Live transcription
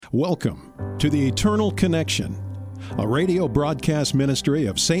Welcome to the Eternal Connection, a radio broadcast ministry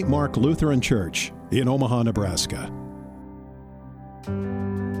of St. Mark Lutheran Church in Omaha, Nebraska.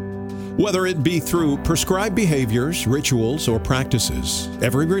 Whether it be through prescribed behaviors, rituals, or practices,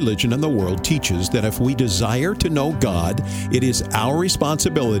 every religion in the world teaches that if we desire to know God, it is our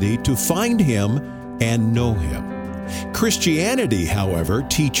responsibility to find Him and know Him. Christianity, however,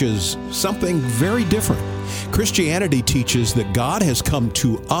 teaches something very different. Christianity teaches that God has come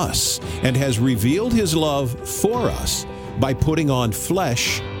to us and has revealed His love for us by putting on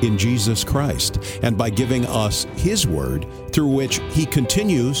flesh in Jesus Christ and by giving us His Word through which He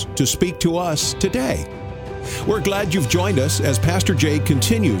continues to speak to us today. We're glad you've joined us as Pastor Jay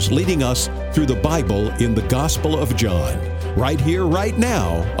continues leading us through the Bible in the Gospel of John, right here, right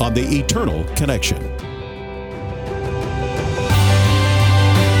now on the Eternal Connection.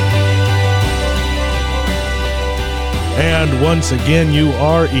 And once again, you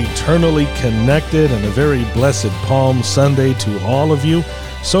are eternally connected, and a very blessed Palm Sunday to all of you.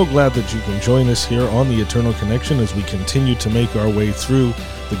 So glad that you can join us here on the Eternal Connection as we continue to make our way through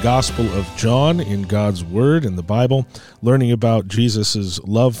the Gospel of John in God's Word in the Bible, learning about Jesus'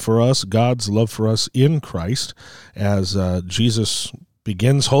 love for us, God's love for us in Christ, as Jesus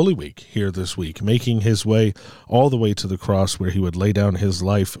begins Holy Week here this week, making his way all the way to the cross where he would lay down his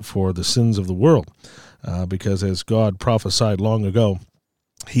life for the sins of the world. Because as God prophesied long ago,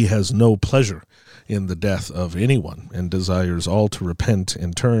 He has no pleasure in the death of anyone and desires all to repent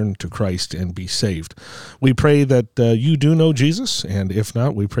and turn to Christ and be saved. We pray that you do know Jesus, and if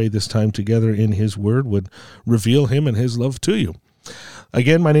not, we pray this time together in His Word would reveal Him and His love to you.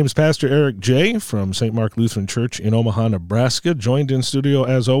 Again, my name is Pastor Eric J. from St. Mark Lutheran Church in Omaha, Nebraska, joined in studio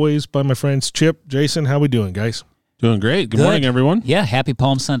as always by my friends Chip, Jason. How we doing, guys? Doing great. Good morning, everyone. Yeah, happy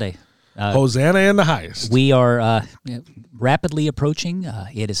Palm Sunday. Hosanna in the highest. We are rapidly approaching.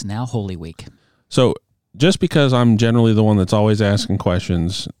 It is now Holy Week. So just because I'm generally the one that's always asking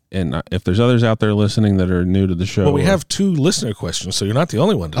questions, and if there's others out there listening that are new to the show. Well, we have 2 listener questions, so you're not the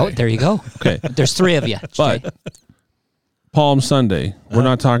only one today. Oh, there you go. Okay. There's 3 of you. But Palm Sunday, we're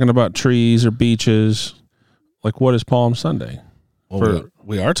not talking about trees or beaches. Like, what is Palm Sunday? Well,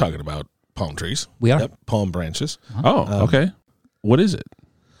 we are talking about palm trees. We are? Yep, palm branches. Oh, okay. What is it?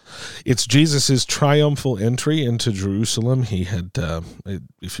 It's Jesus' triumphal entry into Jerusalem. He had,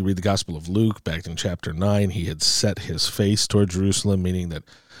 if you read the Gospel of Luke, back in chapter 9, he had set his face toward Jerusalem, meaning that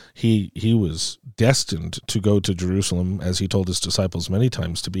he was destined to go to Jerusalem, as he told his disciples many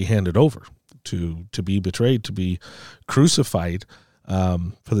times, to be handed over, to be betrayed, to be crucified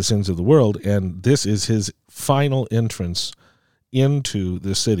for the sins of the world. And this is his final entrance into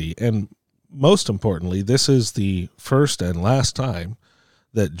the city. And most importantly, this is the first and last time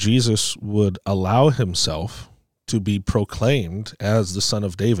that Jesus would allow himself to be proclaimed as the Son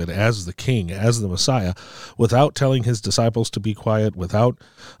of David, as the King, as the Messiah, without telling his disciples to be quiet, without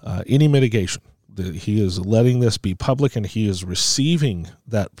any mitigation. He is letting this be public, and he is receiving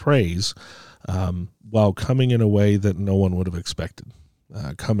that praise while coming in a way that no one would have expected.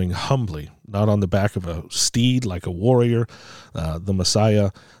 Coming humbly, not on the back of a steed like a warrior, the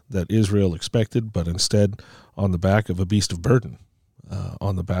Messiah that Israel expected, but instead on the back of a beast of burden.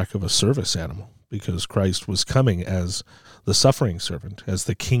 On the back of a service animal, because Christ was coming as the suffering servant, as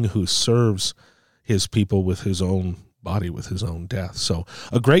the King who serves his people with his own body, with his own death. So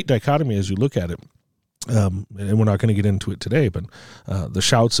a great dichotomy as you look at it, and we're not going to get into it today, but the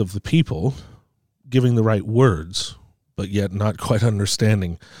shouts of the people giving the right words, but yet not quite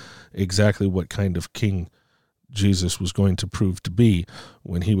understanding exactly what kind of king Jesus was going to prove to be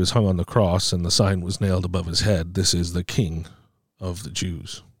when he was hung on the cross and the sign was nailed above his head. This is the King of the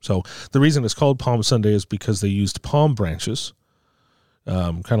Jews. So the reason it's called Palm Sunday is because they used palm branches,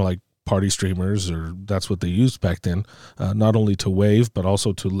 kind of like party streamers, or that's what they used back then, not only to wave, but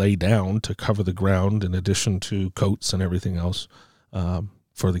also to lay down, to cover the ground, in addition to coats and everything else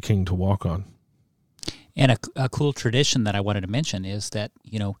for the king to walk on. And a cool tradition that I wanted to mention is that,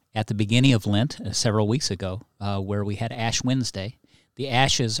 at the beginning of Lent, several weeks ago, where we had Ash Wednesday, the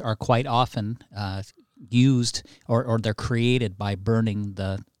ashes are quite often used or they're created by burning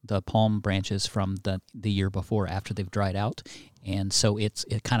the palm branches from the year before after they've dried out, and so it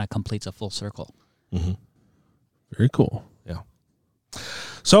kind of completes a full circle. Mm-hmm. Very cool. Yeah.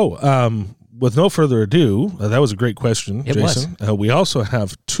 So with no further ado, that was a great question, Jason. We also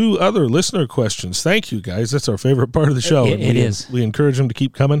have 2 other listener questions. Thank you, guys. That's our favorite part of the show. It is. We encourage them to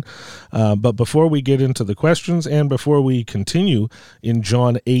keep coming. But before we get into the questions and before we continue in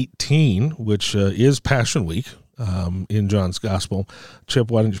John 18, which is Passion Week, in John's Gospel. Chip,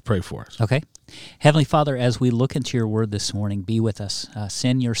 why don't you pray for us? Okay. Heavenly Father, as we look into your word this morning, be with us.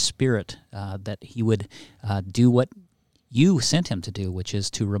 Send your Spirit that he would do what you sent him to do, which is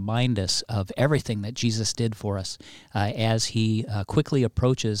to remind us of everything that Jesus did for us as he quickly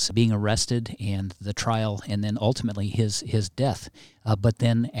approaches being arrested and the trial and then ultimately his death. But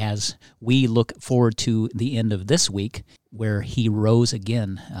then as we look forward to the end of this week, where he rose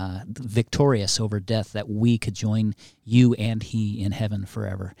again, victorious over death, that we could join you and he in heaven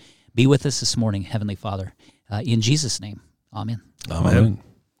forever. Be with us this morning, Heavenly Father. In Jesus' name, amen. Amen.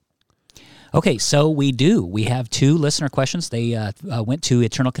 Okay, so we have 2 listener questions. They went to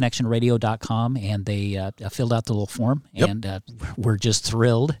eternalconnectionradio.com and they filled out the little form, and we're just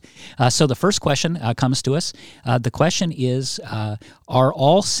thrilled. So the first question comes to us. The question is, are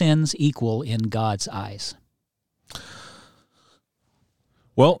all sins equal in God's eyes?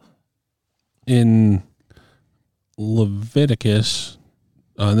 Well, in Leviticus,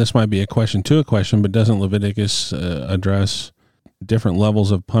 this might be a question to a question, but doesn't Leviticus address different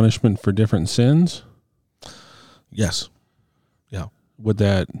levels of punishment for different sins? Yes. Yeah. Would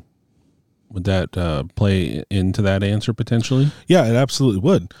that play into that answer potentially? Yeah, it absolutely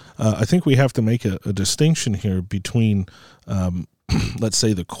would. I think we have to make a distinction here between, let's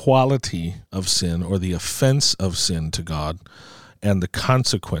say, the quality of sin or the offense of sin to God and the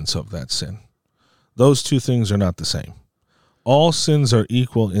consequence of that sin. Those two things are not the same. All sins are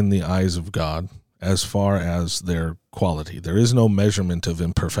equal in the eyes of God as far as their quality. There is no measurement of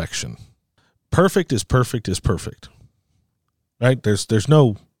imperfection. Perfect is perfect is perfect. Right? There's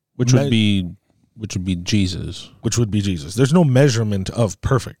no which would be Jesus. Which would be Jesus. There's no measurement of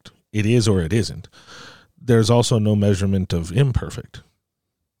perfect. It is or it isn't. There's also no measurement of imperfect.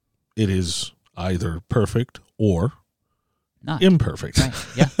 It is either perfect or not imperfect. Right.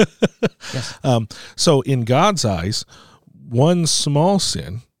 Yeah. Yes. So in God's eyes, one small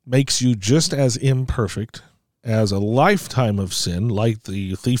sin makes you just as imperfect as a lifetime of sin, like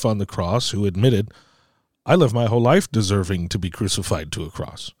the thief on the cross who admitted, I lived my whole life deserving to be crucified to a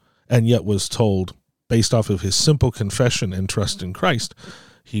cross, and yet was told, based off of his simple confession and trust in Christ,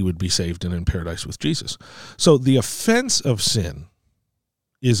 he would be saved and in paradise with Jesus. So the offense of sin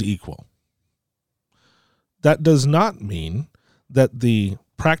is equal. That does not mean that the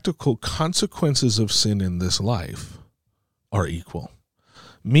practical consequences of sin in this life are equal.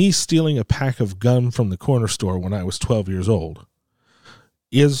 Me stealing a pack of gum from the corner store when I was 12 years old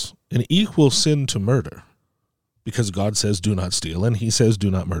is an equal sin to murder, because God says do not steal and he says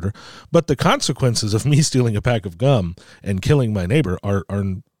do not murder. But the consequences of me stealing a pack of gum and killing my neighbor are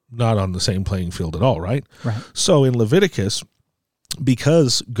not on the same playing field at all, right? Right. So in Leviticus,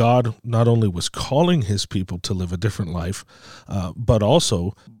 because God not only was calling his people to live a different life, but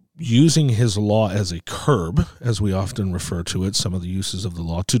also using his law as a curb, as we often refer to it, some of the uses of the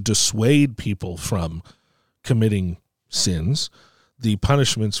law, to dissuade people from committing sins, the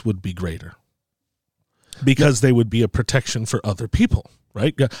punishments would be greater because they would be a protection for other people,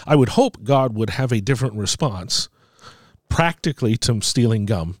 right? I would hope God would have a different response practically to stealing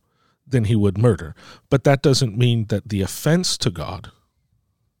gum than he would murder, but that doesn't mean that the offense to God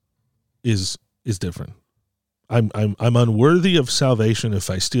is different. I'm unworthy of salvation if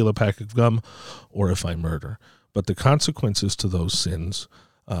I steal a pack of gum or if I murder. But the consequences to those sins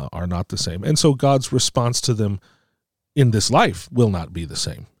are not the same. And so God's response to them in this life will not be the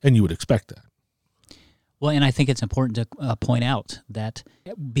same. And you would expect that. Well, and I think it's important to point out that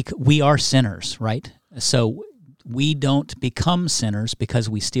we are sinners, right? So we don't become sinners because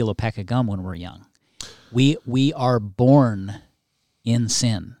we steal a pack of gum when we're young. We are born in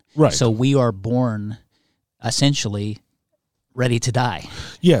sin. Right. So we are born essentially ready to die.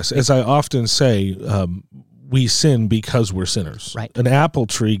 Yes, as I often say, we sin because we're sinners. Right. An apple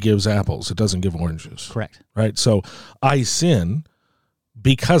tree gives apples. It doesn't give oranges. Correct. Right? So I sin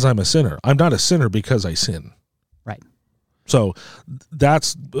because I'm a sinner. I'm not a sinner because I sin. Right. So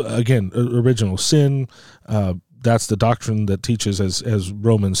that's, again, original sin. That's the doctrine that teaches, as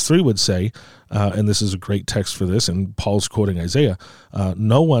Romans 3 would say, and this is a great text for this, and Paul's quoting Isaiah,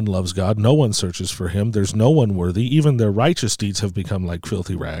 no one loves God, no one searches for him, there's no one worthy, even their righteous deeds have become like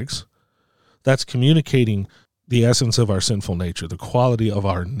filthy rags. That's communicating the essence of our sinful nature, the quality of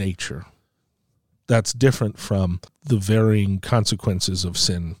our nature. That's different from the varying consequences of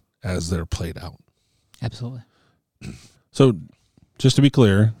sin as they're played out. Absolutely. So, just to be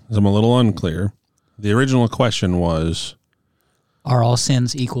clear, as I'm a little unclear, the original question was, are all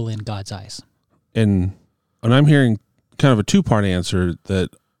sins equal in God's eyes? And I'm hearing kind of a two-part answer, that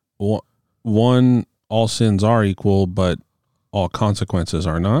one, all sins are equal, but all consequences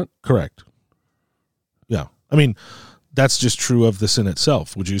are not. Correct. Yeah. I mean, that's just true of the sin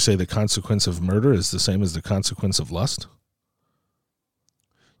itself. Would you say the consequence of murder is the same as the consequence of lust?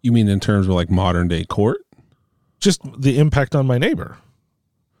 You mean in terms of like modern day court? Just the impact on my neighbor.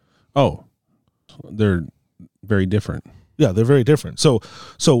 Oh, they're very different. Yeah, they're very different. So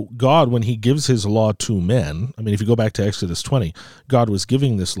God, when he gives his law to men, I mean, if you go back to Exodus 20, God was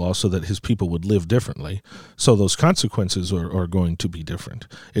giving this law so that his people would live differently. So those consequences are going to be different.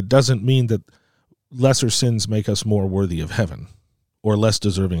 It doesn't mean that lesser sins make us more worthy of heaven or less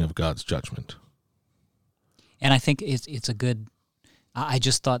deserving of God's judgment. And I think it's a good, I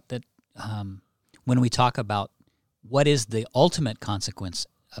just thought that when we talk about what is the ultimate consequence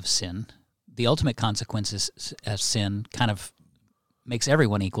of sin, the ultimate consequences of sin kind of makes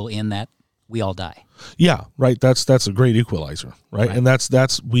everyone equal in that we all die. Yeah, right. That's a great equalizer, right? And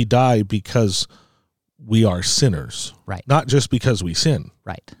that's we die because we are sinners, right? Not just because we sin,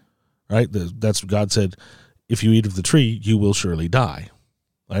 right? Right. That's what God said. If you eat of the tree, you will surely die,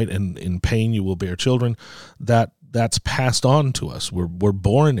 right? And in pain you will bear children. That's passed on to us. We're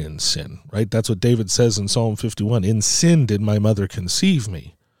born in sin, right? That's what David says in Psalm 51. In sin did my mother conceive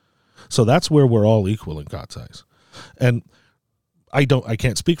me. So that's where we're all equal in God's eyes. And I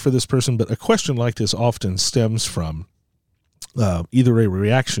can't speak for this person, but a question like this often stems from either a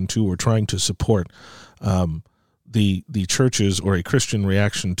reaction to or trying to support the church's or a Christian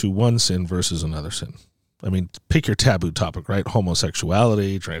reaction to one sin versus another sin. I mean, pick your taboo topic, right?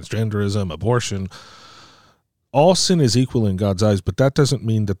 Homosexuality, transgenderism, abortion. All sin is equal in God's eyes, but that doesn't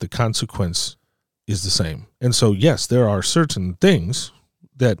mean that the consequence is the same. And so, yes, there are certain things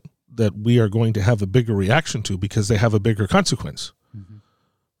that we are going to have a bigger reaction to because they have a bigger consequence,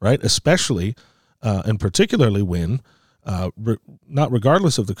 right? Especially and particularly when, not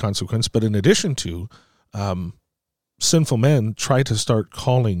regardless of the consequence, but in addition to, sinful men try to start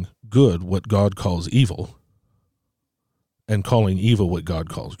calling good what God calls evil and calling evil what God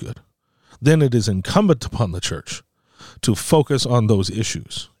calls good. Then it is incumbent upon the church to focus on those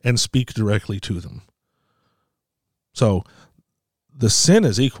issues and speak directly to them. So the sin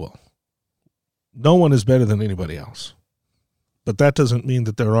is equal. No one is better than anybody else. But that doesn't mean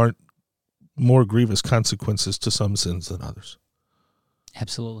that there aren't more grievous consequences to some sins than others.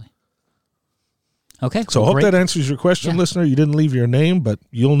 Absolutely. Okay. So I hope that answers your question, listener. You didn't leave your name, but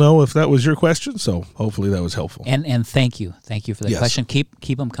you'll know if that was your question. So hopefully that was helpful. And thank you. Thank you for the question.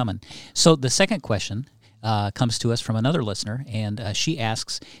 Keep them coming. So the second question comes to us from another listener, and she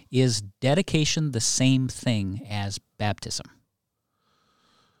asks, is dedication the same thing as baptism?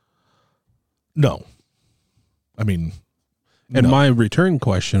 No. I mean, and my return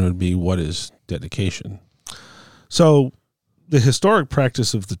question would be, what is dedication? So the historic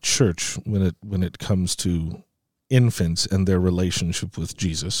practice of the church when it comes to infants and their relationship with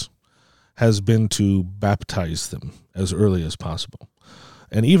Jesus has been to baptize them as early as possible.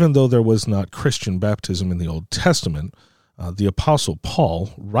 And even though there was not Christian baptism in the Old Testament, the Apostle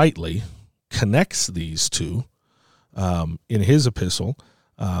Paul rightly connects these two in his epistle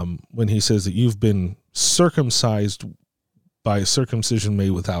when he says that you've been circumcised by a circumcision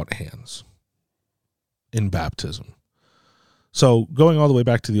made without hands in baptism. So going all the way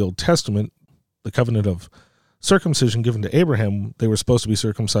back to the Old Testament, the covenant of circumcision given to Abraham, they were supposed to be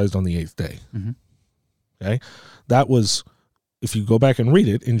circumcised on the 8th day. Okay? That was, if you go back and read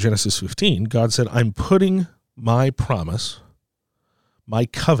it in Genesis 15, God said, I'm putting my promise, my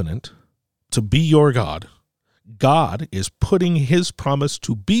covenant to be your God. God is putting his promise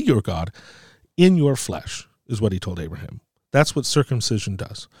to be your God in your flesh, is what he told Abraham. That's what circumcision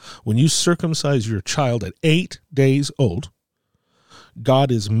does. When you circumcise your child at 8 days old,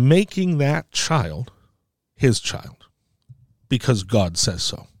 God is making that child his child because God says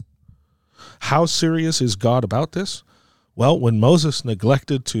so. How serious is God about this? Well, when Moses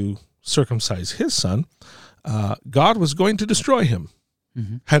neglected to circumcise his son, God was going to destroy him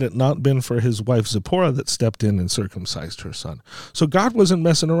had it not been for his wife Zipporah that stepped in and circumcised her son. So God wasn't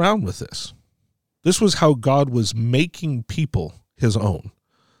messing around with this. This was how God was making people his own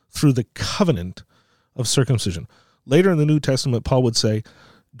through the covenant of circumcision. Later in the New Testament, Paul would say,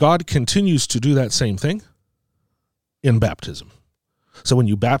 God continues to do that same thing in baptism. So when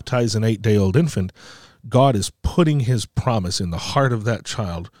you baptize an 8-day-old infant, God is putting his promise in the heart of that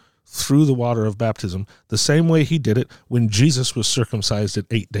child through the water of baptism, the same way he did it when Jesus was circumcised at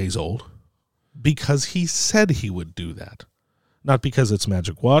 8 days old, because he said he would do that. Not because it's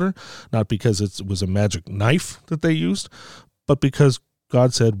magic water, not because it was a magic knife that they used, but because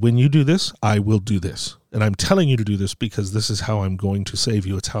God said, when you do this, I will do this. And I'm telling you to do this because this is how I'm going to save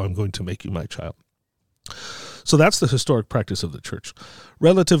you. It's how I'm going to make you my child. So that's the historic practice of the church.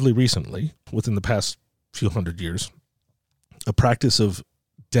 Relatively recently, within the past few hundred years, a practice of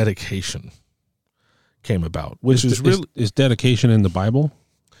dedication came about, which is dedication in the Bible?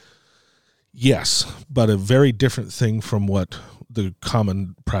 Yes, but a very different thing from what the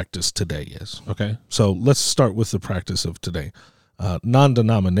common practice today is. Okay. So let's start with the practice of today.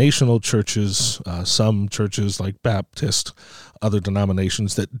 Non-denominational churches, some churches like Baptist, other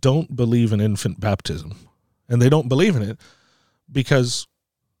denominations that don't believe in infant baptism. And they don't believe in it because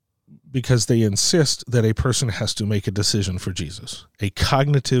they insist that a person has to make a decision for Jesus, a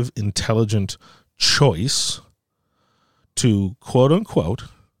cognitive, intelligent choice to, quote unquote,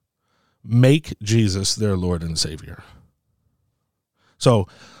 make Jesus their Lord and Savior. So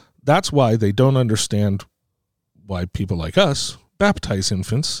that's why they don't understand why people like us baptize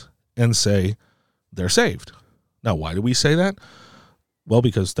infants and say they're saved. Now, why do we say that? Well,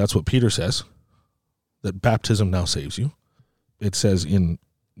 because that's what Peter says, that baptism now saves you. It says in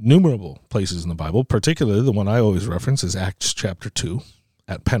innumerable places in the Bible, particularly the one I always reference is Acts chapter 2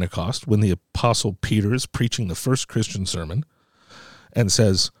 at Pentecost, when the apostle Peter is preaching the first Christian sermon and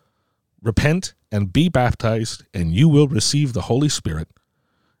says, repent and be baptized, and you will receive the Holy Spirit.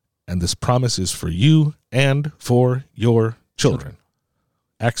 And this promise is for you and for your children.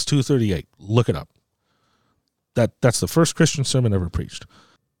 Acts 2:38. Look it up. That's the first Christian sermon ever preached.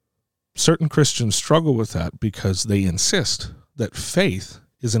 Certain Christians struggle with that because they insist that faith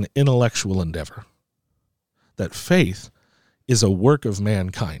is an intellectual endeavor, that faith is a work of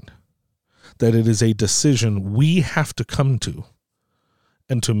mankind, that it is a decision we have to come to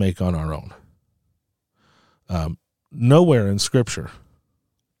and to make on our own. Nowhere in Scripture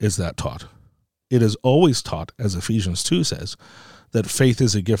is that taught. It is always taught, as Ephesians 2 says, that faith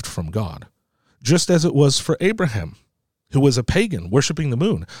is a gift from God, just as it was for Abraham, who was a pagan worshiping the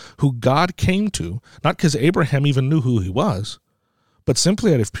moon, who God came to, not because Abraham even knew who he was, but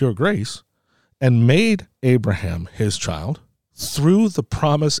simply out of pure grace, and made Abraham his child through the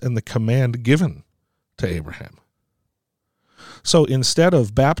promise and the command given to Abraham. So instead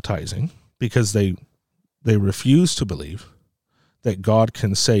of baptizing, because they refuse to believe that God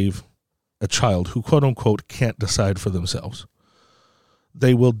can save a child who, quote unquote, can't decide for themselves,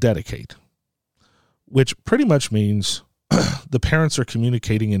 they will dedicate, which pretty much means the parents are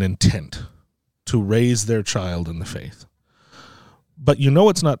communicating an intent to raise their child in the faith. But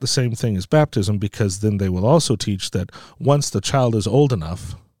it's not the same thing as baptism, because then they will also teach that once the child is old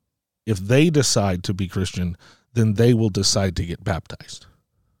enough, if they decide to be Christian, then they will decide to get baptized.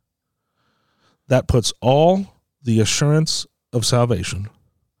 That puts all the assurance of salvation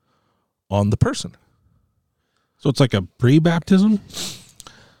on the person. So it's like a pre-baptism?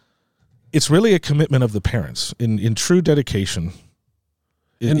 It's really a commitment of the parents. In true dedication,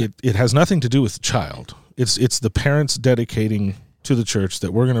 it has nothing to do with the child. It's the parents dedicating to the church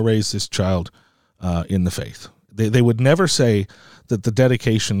that we're going to raise this child in the faith. They would never say that the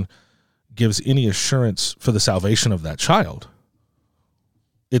dedication gives any assurance for the salvation of that child.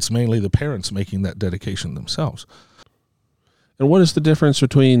 It's mainly the parents making that dedication themselves. And what is the difference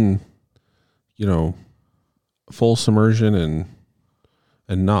between, full submersion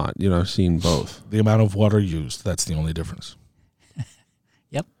and not? I've seen both. The amount of water used, that's the only difference.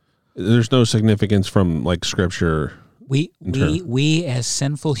 Yep. There's no significance from Scripture. We as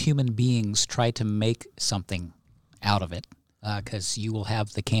sinful human beings try to make something out of it, because you will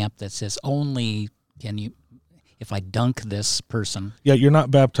have the camp that says only if I dunk this person. Yeah, you're not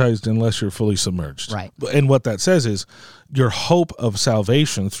baptized unless you're fully submerged. Right. And what that says is your hope of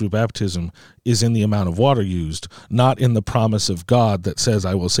salvation through baptism is in the amount of water used, not in the promise of God that says,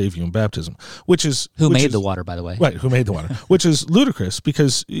 I will save you in baptism, Who made the water, by the way. Right, who made the water, which is ludicrous,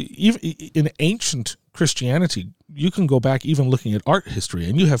 because even in ancient Christianity, you can go back even looking at art history,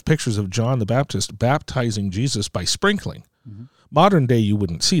 and you have pictures of John the Baptist baptizing Jesus by sprinkling. Mm-hmm. Modern day, you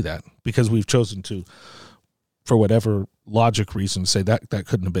wouldn't see that, because we've chosen to, for whatever logic reason, say that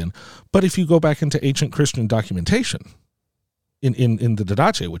couldn't have been. But if you go back into ancient Christian documentation, in the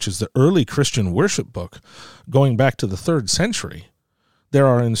Didache, which is the early Christian worship book, going back to the 3rd century, there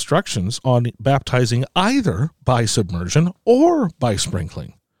are instructions on baptizing either by submersion or by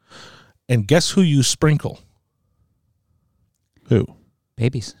sprinkling. And guess who you sprinkle? Who?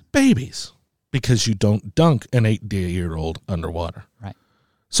 Babies. Babies. Because you don't dunk an 8-year-old underwater. Right.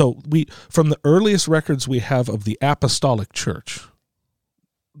 So from the earliest records we have of the apostolic church,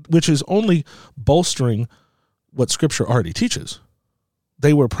 which is only bolstering what Scripture already teaches,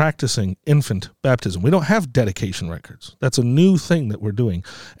 they were practicing infant baptism. We don't have dedication records. That's a new thing that we're doing.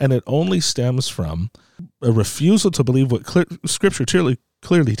 And it only stems from a refusal to believe what Scripture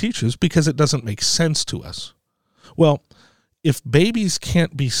clearly teaches, because it doesn't make sense to us. Well, if babies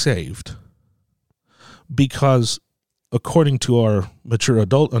can't be saved because according to our mature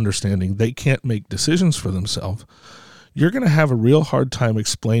adult understanding, they can't make decisions for themselves, you're going to have a real hard time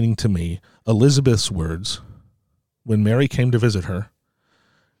explaining to me Elizabeth's words when Mary came to visit her.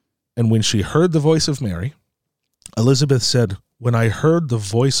 And when she heard the voice of Mary, Elizabeth said, "When I heard the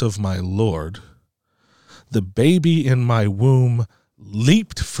voice of my Lord, the baby in my womb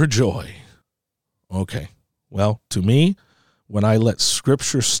leaped for joy." Okay, well, to me, when I let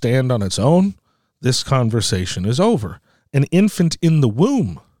Scripture stand on its own, this conversation is over. An infant in the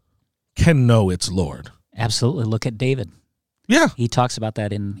womb can know its Lord. Absolutely. Look at David. Yeah. He talks about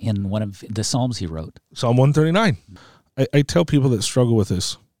that in one of the Psalms he wrote. Psalm 139. I tell people that struggle with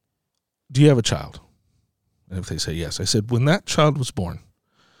this, do you have a child? And if they say yes, I said, when that child was born,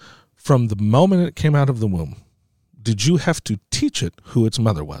 from the moment it came out of the womb, did you have to teach it who its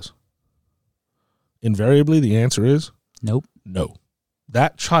mother was? Invariably, the answer is Nope. no.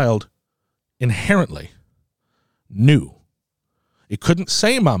 That child inherently knew. It couldn't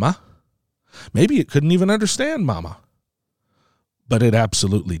say mama. Maybe it couldn't even understand mama. But it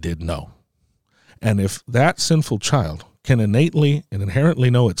absolutely did know. And if that sinful child can innately and inherently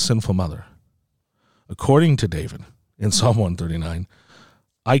know its sinful mother, according to David in Psalm 139,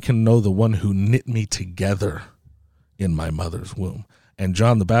 I can know the one who knit me together in my mother's womb. And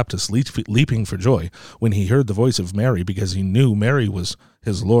John the Baptist leaping for joy when he heard the voice of Mary because he knew Mary was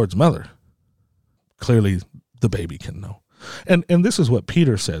his Lord's mother. Clearly, the baby can know. And this is what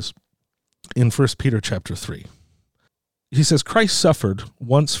Peter says in 1 Peter chapter 3. He says, Christ suffered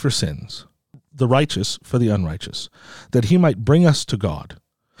once for sins, the righteous for the unrighteous, that he might bring us to God.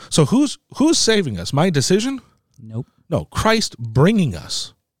 So who's saving us? My decision? Nope. No, Christ bringing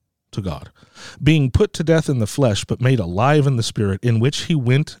us to God, being put to death in the flesh, but made alive in the spirit, in which he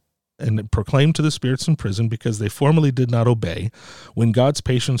went and proclaimed to the spirits in prison because they formerly did not obey, when God's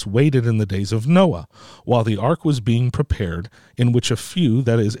patience waited in the days of Noah, while the ark was being prepared, in which a few,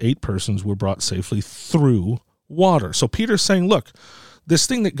 that is 8 persons, were brought safely through water. So Peter's saying, look, this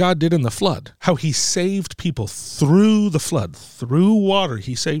thing that God did in the flood, how he saved people through the flood, through water,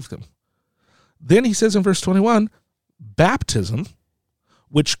 he saved them. Then he says in verse 21, baptism,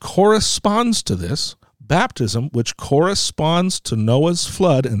 which corresponds to this, baptism, which corresponds to Noah's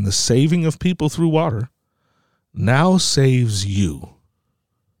flood and the saving of people through water, now saves you.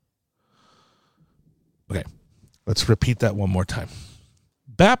 Okay, let's repeat that one more time.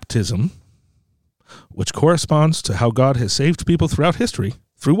 Baptism, which corresponds to how God has saved people throughout history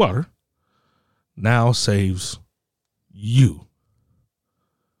through water, now saves you.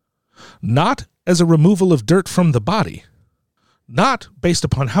 Not as a removal of dirt from the body, not based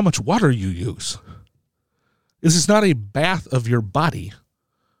upon how much water you use. This is not a bath of your body.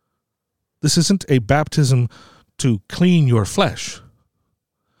 This isn't a baptism to clean your flesh,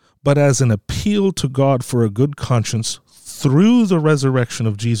 but as an appeal to God for a good conscience through the resurrection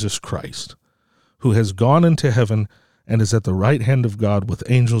of Jesus Christ, who has gone into heaven and is at the right hand of God with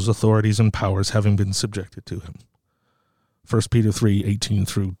angels, authorities, and powers having been subjected to him. 1 Peter 3, 18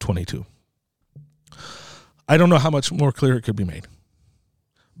 through 22. I don't know how much more clear it could be made.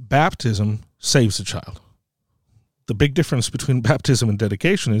 Baptism saves a child. The big difference between baptism and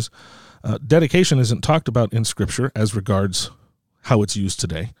dedication is dedication isn't talked about in Scripture as regards how it's used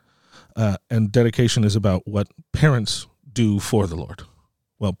today. And dedication is about what parents do for the Lord.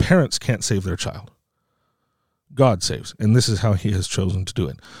 Well, parents can't save their child. God saves, and this is how he has chosen to do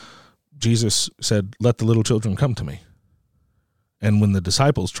it. Jesus said, let the little children come to me. And when the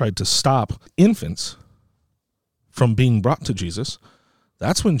disciples tried to stop infants from being brought to Jesus,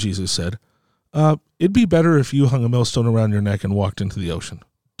 that's when Jesus said, it'd be better if you hung a millstone around your neck and walked into the ocean.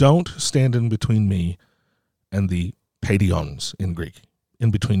 Don't stand in between me and the paidions in Greek,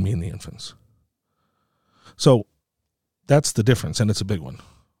 in between me and the infants. So that's the difference, and it's a big one.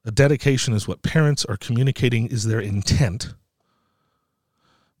 A dedication is what parents are communicating is their intent.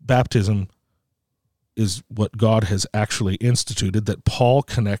 Baptism is what God has actually instituted, that Paul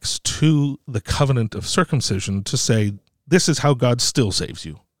connects to the covenant of circumcision to say, this is how God still saves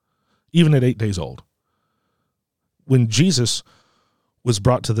you, even at 8 days old. When Jesus was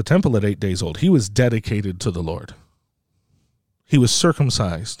brought to the temple at 8 days old, he was dedicated to the Lord. He was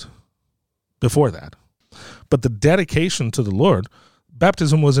circumcised before that. But the dedication to the Lord,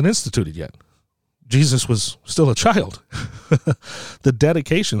 baptism wasn't instituted yet. Jesus was still a child. The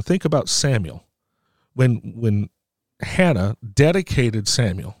dedication, think about Samuel. When Hannah dedicated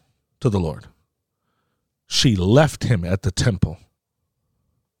Samuel to the Lord, she left him at the temple.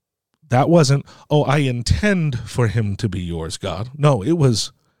 That wasn't, oh, I intend for him to be yours, God. No, it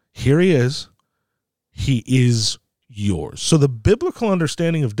was, here he is yours. So the biblical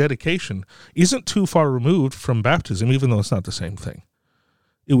understanding of dedication isn't too far removed from baptism, even though it's not the same thing.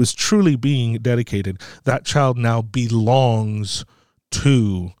 It was truly being dedicated. That child now belongs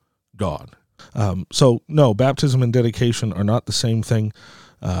to God. So no, baptism and dedication are not the same thing.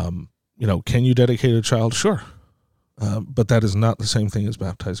 Can you dedicate a child? Sure. But that is not the same thing as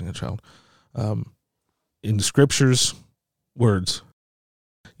baptizing a child. In the Scripture's words,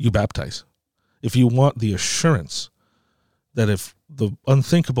 you baptize. If you want the assurance that if the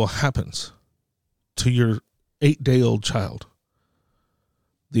unthinkable happens to your 8-day-old child,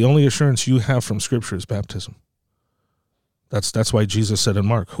 the only assurance you have from Scripture is baptism. That's why Jesus said in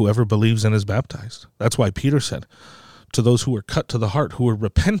Mark, whoever believes in is baptized. That's why Peter said to those who were cut to the heart, who were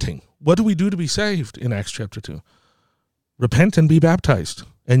repenting, what do we do to be saved in Acts chapter 2? Repent and be baptized,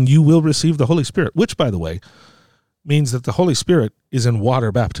 and you will receive the Holy Spirit, which, by the way, means that the Holy Spirit is in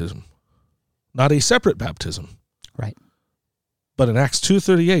water baptism, not a separate baptism. Right. But in Acts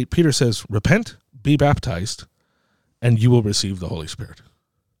 2:38, Peter says, repent, be baptized, and you will receive the Holy Spirit.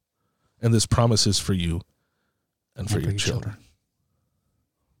 And this promise is for you and for your children.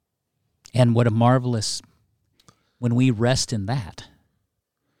 And what a marvelous, when we rest in that,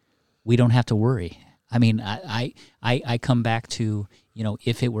 we don't have to worry. I mean, I come back to,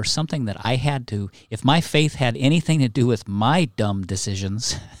 if it were something that I had to, if my faith had anything to do with my dumb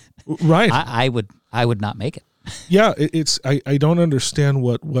decisions, right, I would not make it. Yeah, I don't understand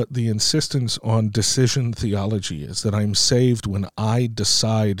what the insistence on decision theology is, that I'm saved when I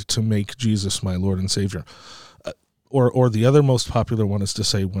decide to make Jesus my Lord and Savior. Or the other most popular one is to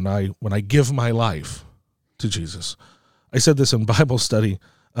say when I give my life to Jesus. I said this in Bible study.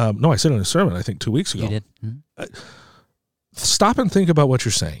 I said it in a sermon, I think 2 weeks ago. You did? Mm-hmm. Stop and think about what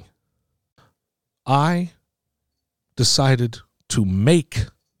you're saying. I decided to make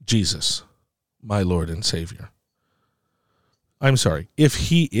Jesus my Lord and Savior. I'm sorry. If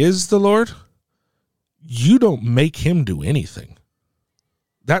he is the Lord, you don't make him do anything.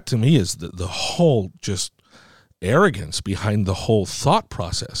 That to me is the whole just arrogance behind the whole thought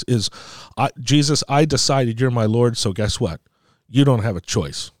process is, Jesus, I decided you're my Lord, so guess what? You don't have a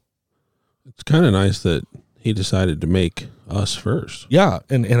choice. It's kind of nice that he decided to make us first. Yeah,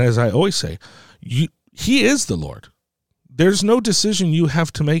 and as I always say, he is the Lord. There's no decision you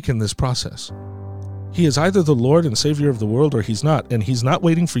have to make in this process. He is either the Lord and Savior of the world or he's not, and he's not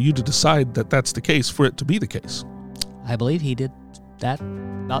waiting for you to decide that that's the case for it to be the case. I believe he did that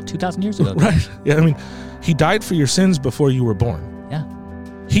about 2,000 years ago. Right. Yeah, I mean, he died for your sins before you were born. Yeah.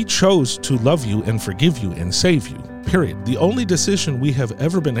 He chose to love you and forgive you and save you, period. The only decision we have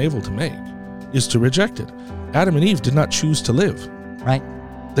ever been able to make is to reject it. Adam and Eve did not choose to live. Right.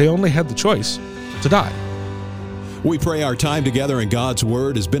 They only had the choice to die. We pray our time together in God's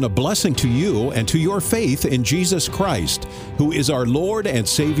Word has been a blessing to you and to your faith in Jesus Christ, who is our Lord and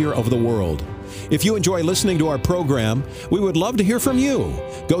Savior of the world. If you enjoy listening to our program, we would love to hear from you.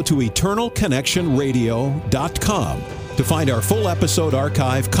 Go to eternalconnectionradio.com. To find our full episode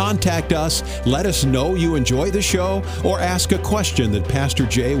archive, contact us, let us know you enjoy the show, or ask a question that Pastor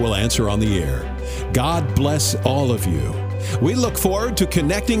Jay will answer on the air. God bless all of you. We look forward to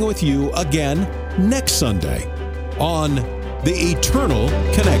connecting with you again next Sunday on The Eternal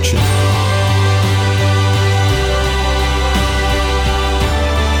Connection.